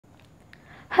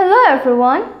Hello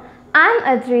everyone, I'm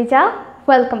Adrija.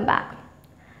 Welcome back.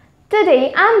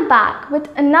 Today I'm back with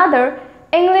another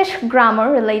English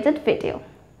grammar related video.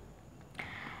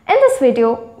 In this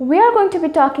video, we are going to be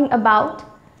talking about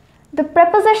the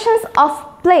prepositions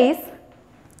of place,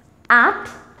 at,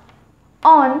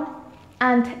 on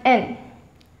and in.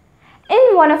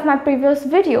 In one of my previous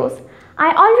videos, I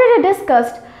already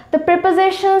discussed the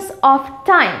prepositions of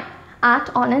time, at,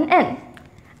 on and in.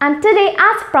 And today,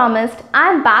 as promised, I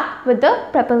am back with the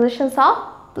prepositions of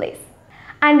place.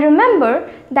 And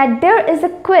remember that there is a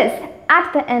quiz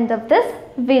at the end of this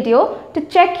video to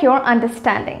check your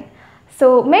understanding.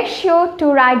 So make sure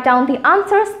to write down the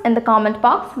answers in the comment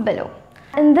box below.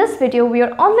 In this video, we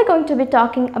are only going to be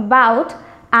talking about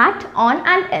at, on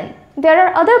and in. There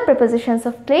are other prepositions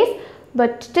of place,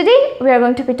 but today we are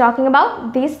going to be talking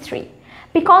about these three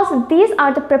because these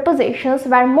are the prepositions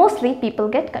where mostly people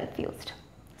get confused.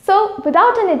 So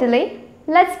without any delay,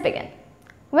 let's begin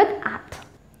with at.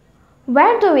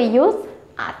 Where do we use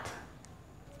at?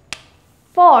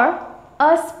 For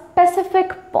a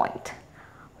specific point.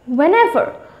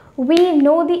 Whenever we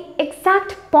know the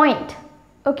exact point,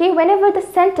 okay, whenever the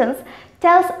sentence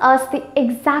tells us the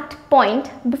exact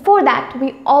point, before that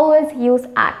we always use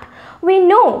at. We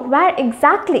know where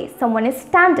exactly someone is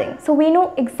standing, so we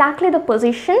know exactly the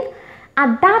position.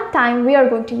 At that time we are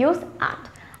going to use at.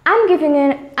 I'm giving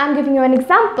you an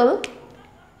example.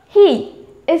 He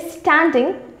is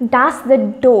standing dash the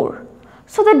door.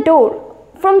 So the door,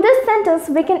 from this sentence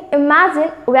we can imagine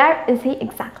where is he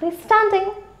exactly standing,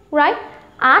 right?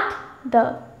 At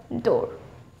the door.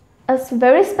 A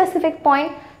very specific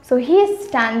point. So he is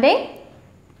standing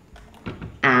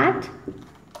at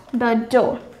the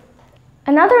door.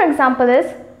 Another example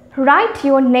is write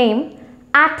your name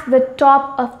at the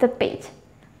top of the page.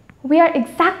 We are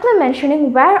exactly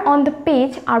mentioning where on the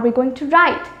page are we going to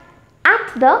write.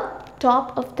 At the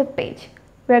top of the page.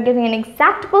 We are giving an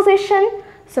exact position.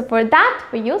 So for that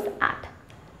we use at.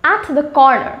 At the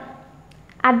corner.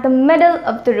 At the middle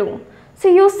of the room. So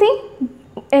you see,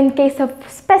 in case of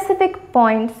specific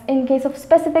points, in case of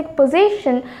specific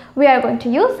position, we are going to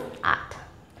use at.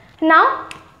 Now,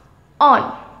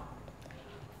 on.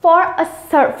 For a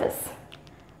surface.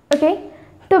 Okay.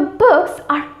 The books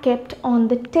are kept on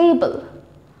the table.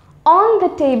 On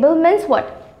the table means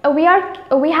what? We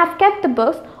have kept the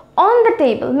books on the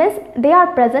table means they are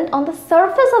present on the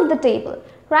surface of the table,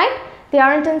 right? They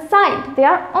aren't inside, they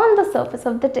are on the surface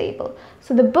of the table.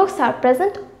 So the books are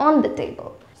present on the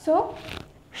table. So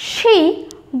she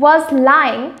was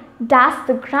lying dash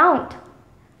the ground.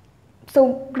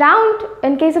 So ground,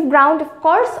 in case of ground, of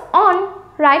course on,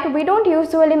 right? We don't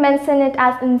usually mention it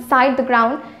as inside the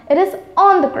ground. It is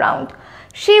on the ground.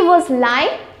 She was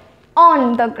lying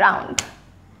on the ground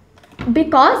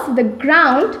because the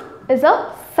ground is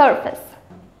a surface.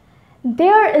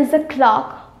 There is a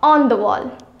clock on the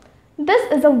wall. This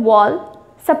is a wall,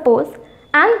 suppose,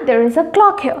 and there is a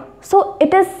clock here. So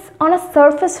it is on a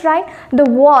surface, right? The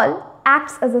wall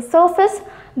acts as a surface.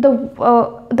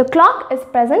 The clock is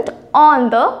present on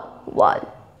the wall.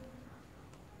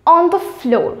 On the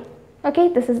floor. Okay,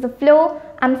 this is the floor.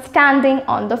 I'm standing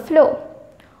on the floor.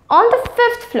 On the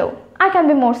 5th floor. I can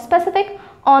be more specific.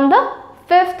 On the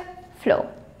 5th floor.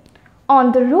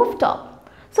 On the rooftop.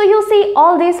 So you see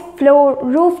all these floor,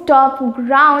 rooftop,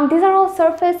 ground, these are all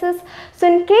surfaces. So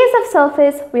in case of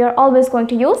surface, we are always going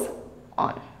to use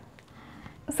on.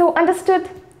 So understood?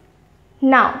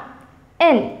 Now,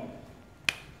 in.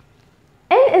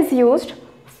 In is used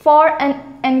for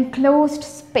an enclosed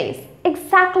space.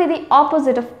 Exactly the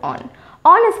opposite of on.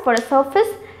 On is for a surface,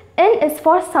 in is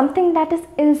for something that is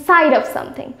inside of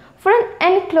something, for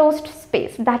an enclosed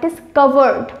space that is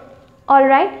covered.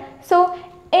 Alright, so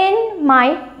in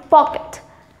my pocket,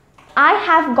 I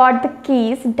have got the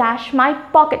keys dash my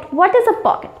pocket. What is a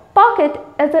pocket? Pocket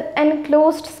is an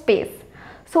enclosed space.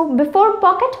 So before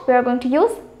pocket, we are going to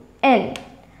use in.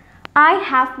 I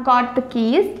have got the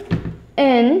keys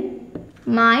in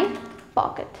my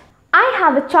pocket. I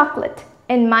have a chocolate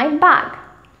in my bag.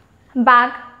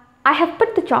 Bag. I have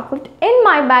put the chocolate in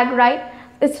my bag, right?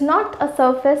 It's not a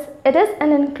surface. It is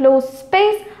an enclosed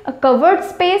space, a covered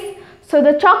space. So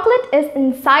the chocolate is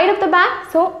inside of the bag.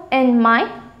 So in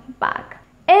my bag.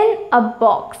 In a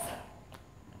box.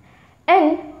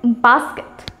 In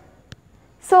basket.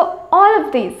 So all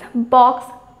of these,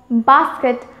 box,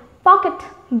 basket, pocket,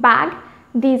 bag,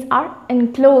 these are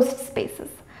enclosed spaces.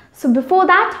 So before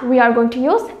that, we are going to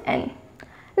use in.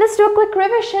 Let's do a quick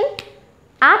revision.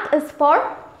 At is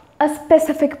for a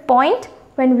specific point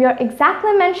when we are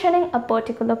exactly mentioning a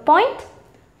particular point.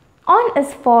 On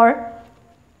is for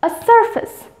a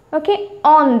surface, okay,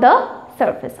 on the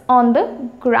surface, on the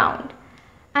ground.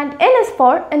 And in is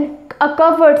for a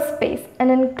covered space, an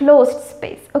enclosed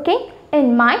space, okay,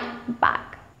 in my bag.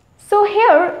 So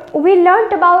here we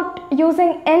learnt about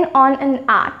using in, on and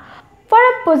at for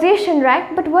a position,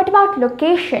 right? But what about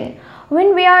location?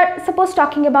 When we are suppose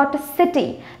talking about a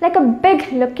city, like a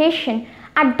big location,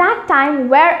 at that time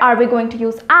where are we going to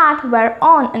use at, where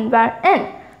on and where in?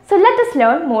 So let us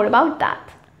learn more about that.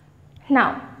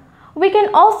 Now, we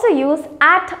can also use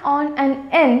at, on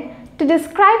and in to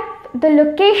describe the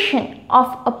location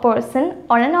of a person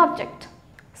or an object.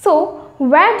 So,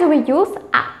 where do we use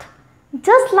at?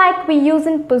 Just like we use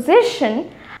in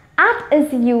position, at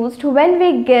is used when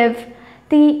we give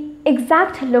the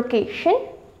exact location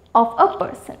of a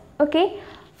person. Okay.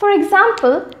 For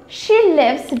example, she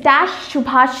lives dash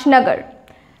Subhash Nagar.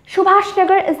 Subhash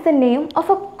Nagar is the name of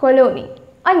a colony,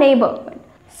 a neighborhood.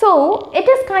 So, it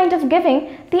is kind of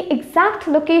giving the exact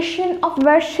location of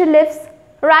where she lives,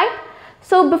 right?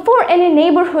 So, before any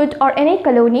neighborhood or any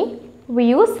colony, we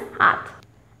use at.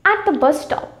 At the bus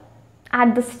stop,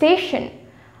 at the station,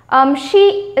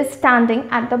 she is standing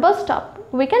at the bus stop.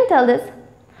 We can tell this.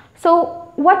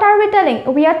 So, what are we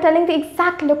telling? We are telling the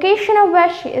exact location of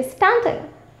where she is standing,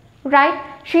 right?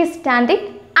 She is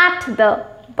standing at the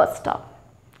bus stop,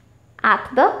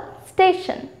 at the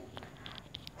station.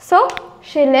 So,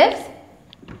 she lives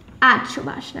at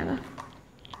Subhash Nagar.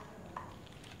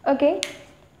 Okay.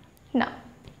 Now,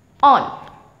 on.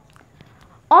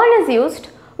 On is used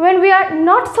when we are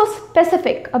not so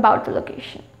specific about the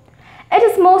location. It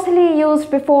is mostly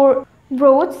used before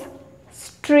roads,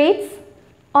 streets,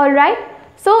 alright.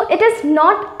 So, it is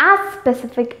not as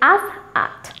specific as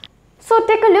at. So,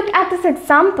 take a look at this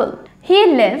example.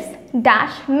 He lives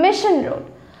dash Mission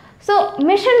Road. So,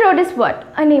 Mission Road is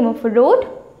what? A name of a road,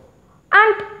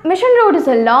 and Mission Road is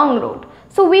a long road.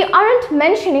 So, we aren't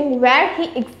mentioning where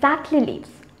he exactly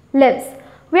lives.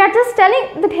 We are just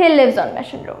telling that he lives on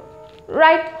Mission Road,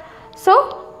 right?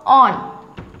 So, on.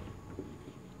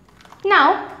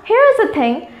 Now, here is the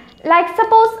thing, like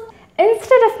suppose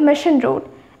instead of Mission Road,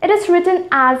 it is written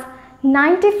as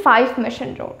 95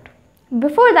 Mission Road.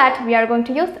 Before that, we are going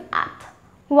to use at.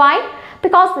 Why?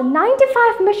 Because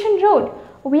 95 Mission Road,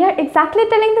 we are exactly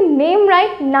telling the name,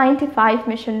 right? 95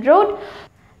 Mission Road.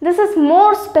 This is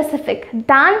more specific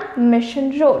than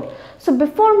Mission Road. So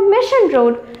before Mission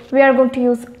Road, we are going to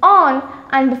use on,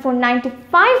 and before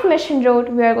 95 Mission Road,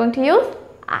 we are going to use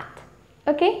at.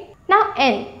 Okay. Now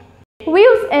in. We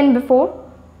use in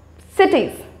before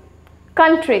cities,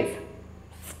 countries,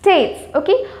 states.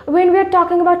 Okay. When we are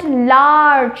talking about a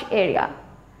large area.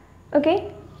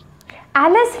 Okay.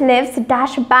 Alice lives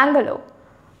dash Bangalore.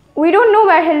 We don't know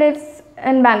where he lives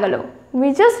in Bangalore.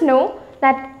 We just know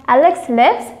that Alex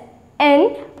lives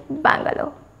in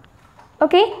Bangalore.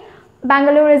 Okay.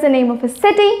 Bangalore is the name of a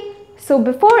city. So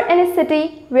before any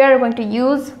city, we are going to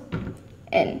use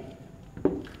in.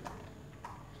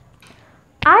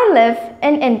 I live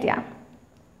in India.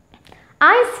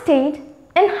 I stayed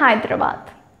in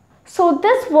Hyderabad. So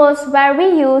this was where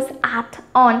we use at,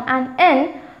 on and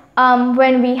in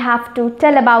when we have to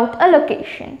tell about a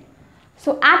location.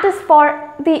 So at is for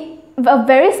a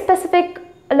very specific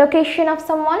location of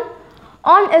someone.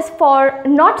 On is for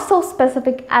not so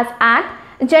specific as at.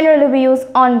 Generally we use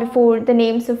on before the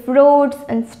names of roads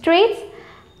and streets,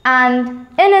 and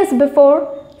in is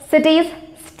before cities,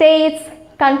 states,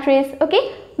 countries,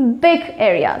 okay, big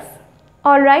areas.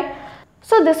 Alright,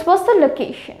 so this was the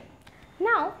location.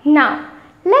 Now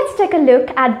let's take a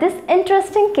look at these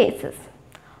interesting cases.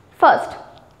 First,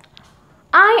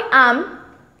 I am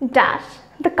dash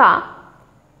the car.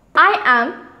 I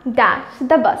am dash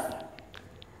the bus.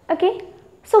 Okay,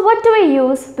 so what do we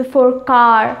use before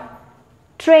car,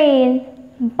 train,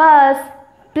 bus,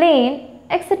 plane,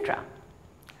 etc.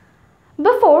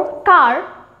 Before car,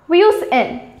 we use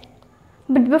in,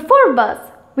 but before bus,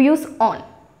 we use on.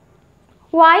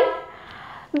 Why?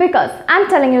 Because I'm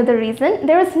telling you the reason.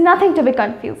 There is nothing to be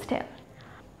confused here.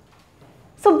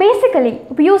 So basically,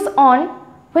 we use on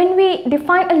when we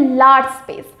define a large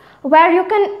space where you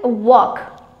can walk.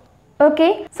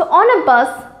 Okay, so on a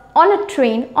bus, on a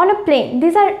train, on a plane,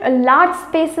 these are large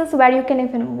spaces where you can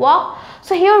even walk.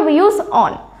 So here we use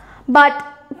on. But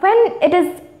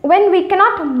when we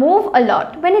cannot move a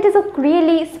lot, when it is a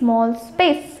really small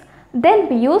space, then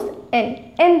we use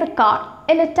in the car,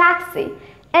 in a taxi,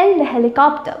 in the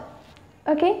helicopter.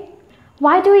 Okay,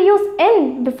 why do we use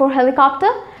in before helicopter?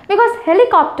 Because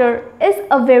helicopter is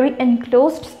a very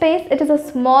enclosed space. It is a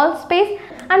small space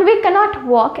and we cannot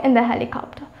walk in the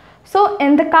helicopter. So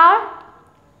in the car,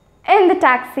 in the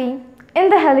taxi, in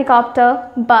the helicopter,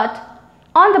 but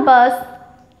on the bus,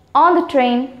 on the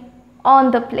train,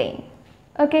 on the plane.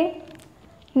 Okay,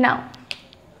 now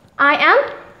I am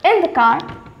in the car,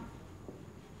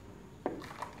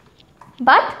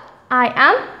 but I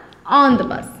am on the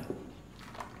bus.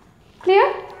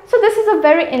 Clear? So this is a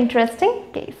very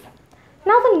interesting case.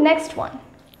 Now the next one.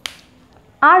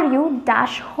 Are you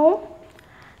dash home?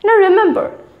 Now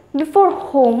remember, before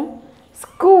home,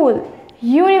 school,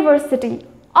 university,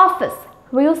 office,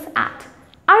 we use at.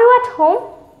 Are you at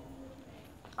home?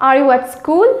 Are you at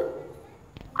school?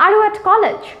 Are you at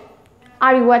college?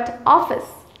 Are you at office?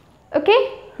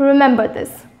 Okay, remember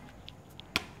this.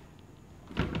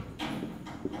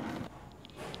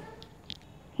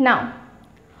 Now,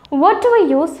 what do we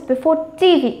use before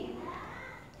TV?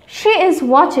 She is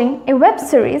watching a web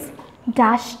series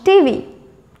dash TV.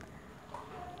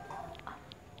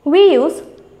 We use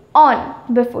on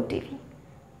before TV.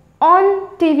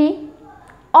 On TV,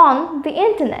 on the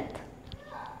internet,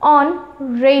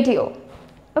 on radio.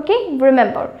 Okay,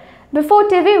 remember, before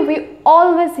TV we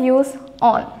always use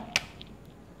on.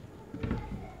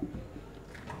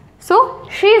 So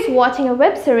she is watching a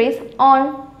web series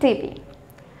on TV.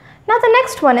 Now the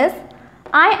next one is,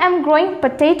 I am growing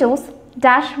potatoes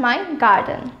dash my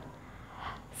garden.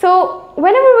 So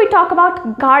whenever we talk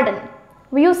about garden,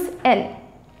 we use in.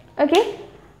 Okay,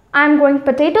 I am growing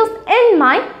potatoes in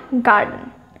my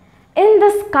garden. In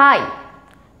the sky,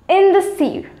 in the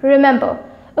sea, remember.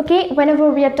 Okay,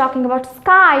 whenever we are talking about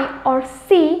sky or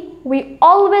sea, we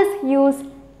always use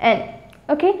in.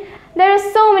 Okay, there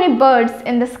are so many birds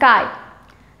in the sky.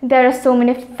 There are so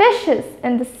many fishes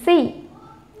in the sea.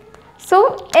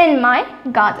 So, in my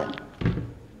garden.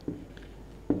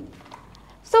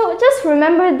 So, just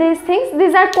remember these things.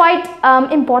 These are quite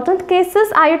important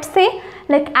cases, I would say,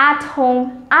 like at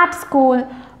home, at school,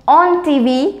 on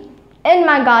TV, in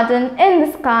my garden, in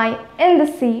the sky, in the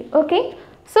sea. Okay,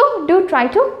 so do try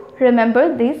to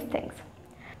remember these things.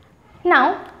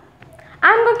 Now,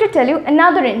 I am going to tell you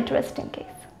another interesting case.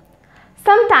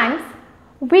 Sometimes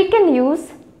we can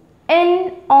use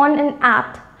in, on and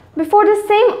at before the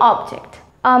same object,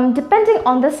 depending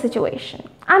on the situation.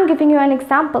 I am giving you an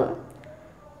example.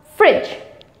 Fridge.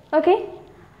 Okay,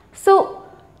 so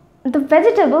the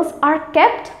vegetables are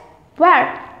kept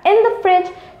where? In the fridge,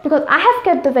 because I have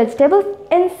kept the vegetables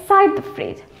inside the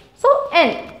fridge. So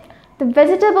in, the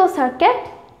vegetables are kept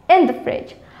in the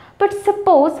fridge. But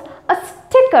suppose a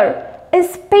sticker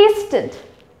is pasted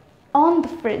on the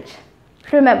fridge.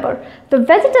 Remember, the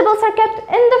vegetables are kept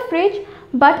in the fridge,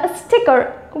 but a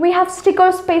sticker, we have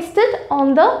stickers pasted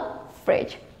on the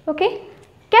fridge. Okay,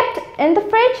 kept in the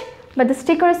fridge, but the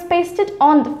sticker is pasted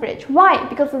on the fridge. Why?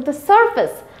 Because of the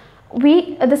surface.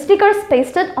 The sticker is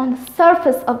pasted on the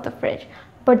surface of the fridge,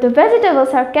 but the vegetables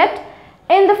are kept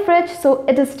in the fridge, so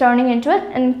it is turning into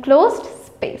an enclosed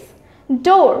space.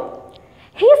 Door.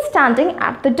 He is standing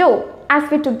at the door, as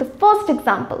we took the first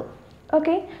example,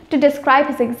 okay, to describe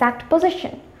his exact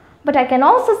position. But I can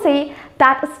also say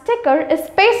that a sticker is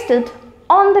pasted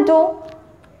on the door.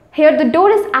 Here the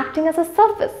door is acting as a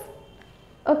surface.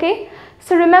 Okay,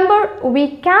 so remember,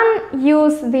 we can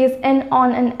use these in,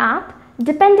 on and at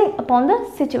depending upon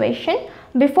the situation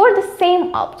before the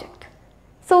same object.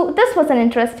 So this was an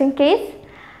interesting case.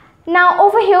 Now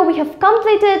over here we have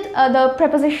completed the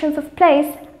prepositions of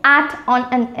place, at, on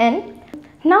and in.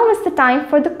 Now is the time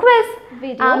for the quiz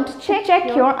video and to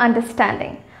check your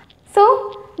understanding.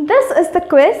 So this is the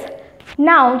quiz.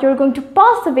 Now you're going to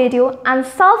pause the video and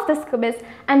solve this quiz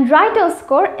and write your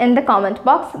score in the comment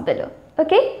box below.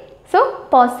 Okay, so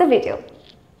pause the video.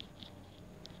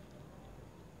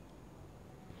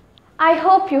 I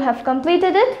hope you have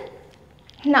completed it.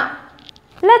 Now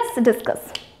let's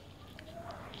discuss.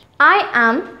 I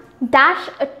am dash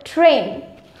a train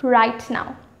right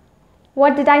now.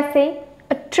 What did I say?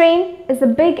 A train is a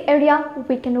big area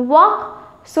we can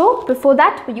walk, so before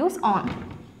that we use on.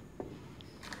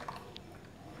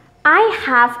 I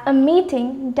have a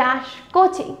meeting dash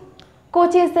Kochi.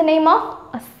 Kochi is the name of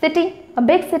a city, a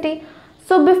big city.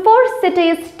 So before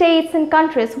cities, states and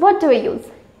countries, what do we use?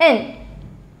 In.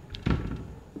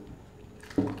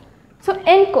 So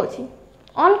in Kochi.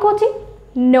 On Kochi?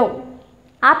 No.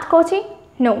 At Kochi?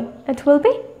 No. It will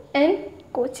be in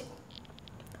Kochi.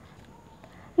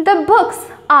 The books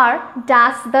are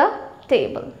dash the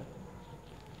table.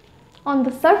 On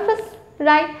the surface,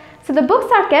 right? So the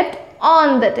books are kept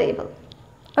on the table.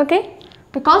 Okay?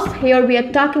 Because here we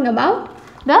are talking about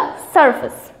the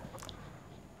surface.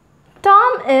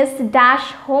 Tom is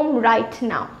dash home right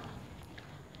now.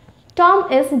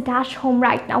 Tom is dash home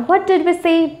right now. What did we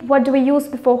say? What do we use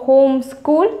before home,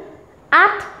 school?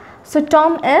 At. So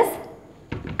Tom is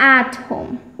at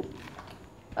home.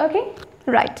 Okay?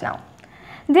 Right now.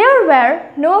 There were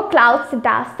no clouds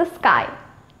dash the sky.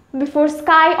 Before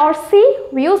sky or sea,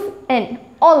 we use in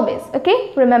always.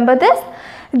 Okay, remember this.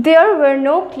 There were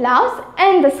no clouds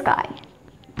in the sky.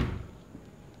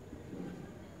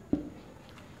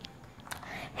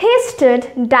 He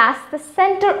stood dash the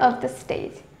center of the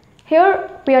stage. Here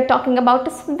we are talking about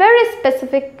a very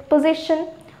specific position.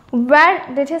 Where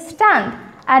did he stand?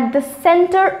 At the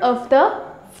center of the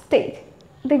stage.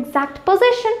 The exact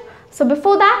position. So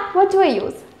before that, what do I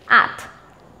use? At.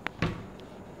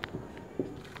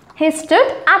 He stood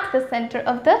at the center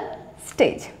of the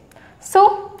stage.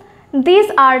 So these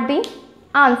are the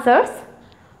answers.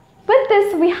 With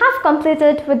this, we have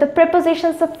completed with the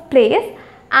prepositions of place,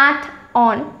 at,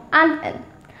 on and in.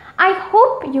 I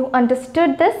hope you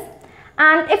understood this,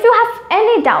 and if you have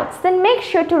any doubts, then make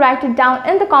sure to write it down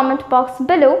in the comment box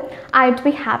below. I'd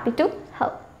be happy to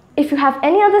help. If you have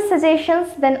any other suggestions,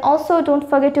 then also don't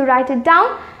forget to write it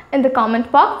down in the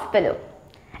comment box below.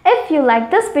 If you like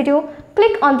this video,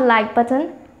 click on the like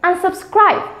button and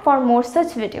subscribe for more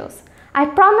such videos. I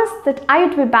promise that I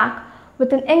would be back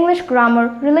with an English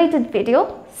grammar related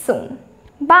video soon.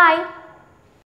 Bye.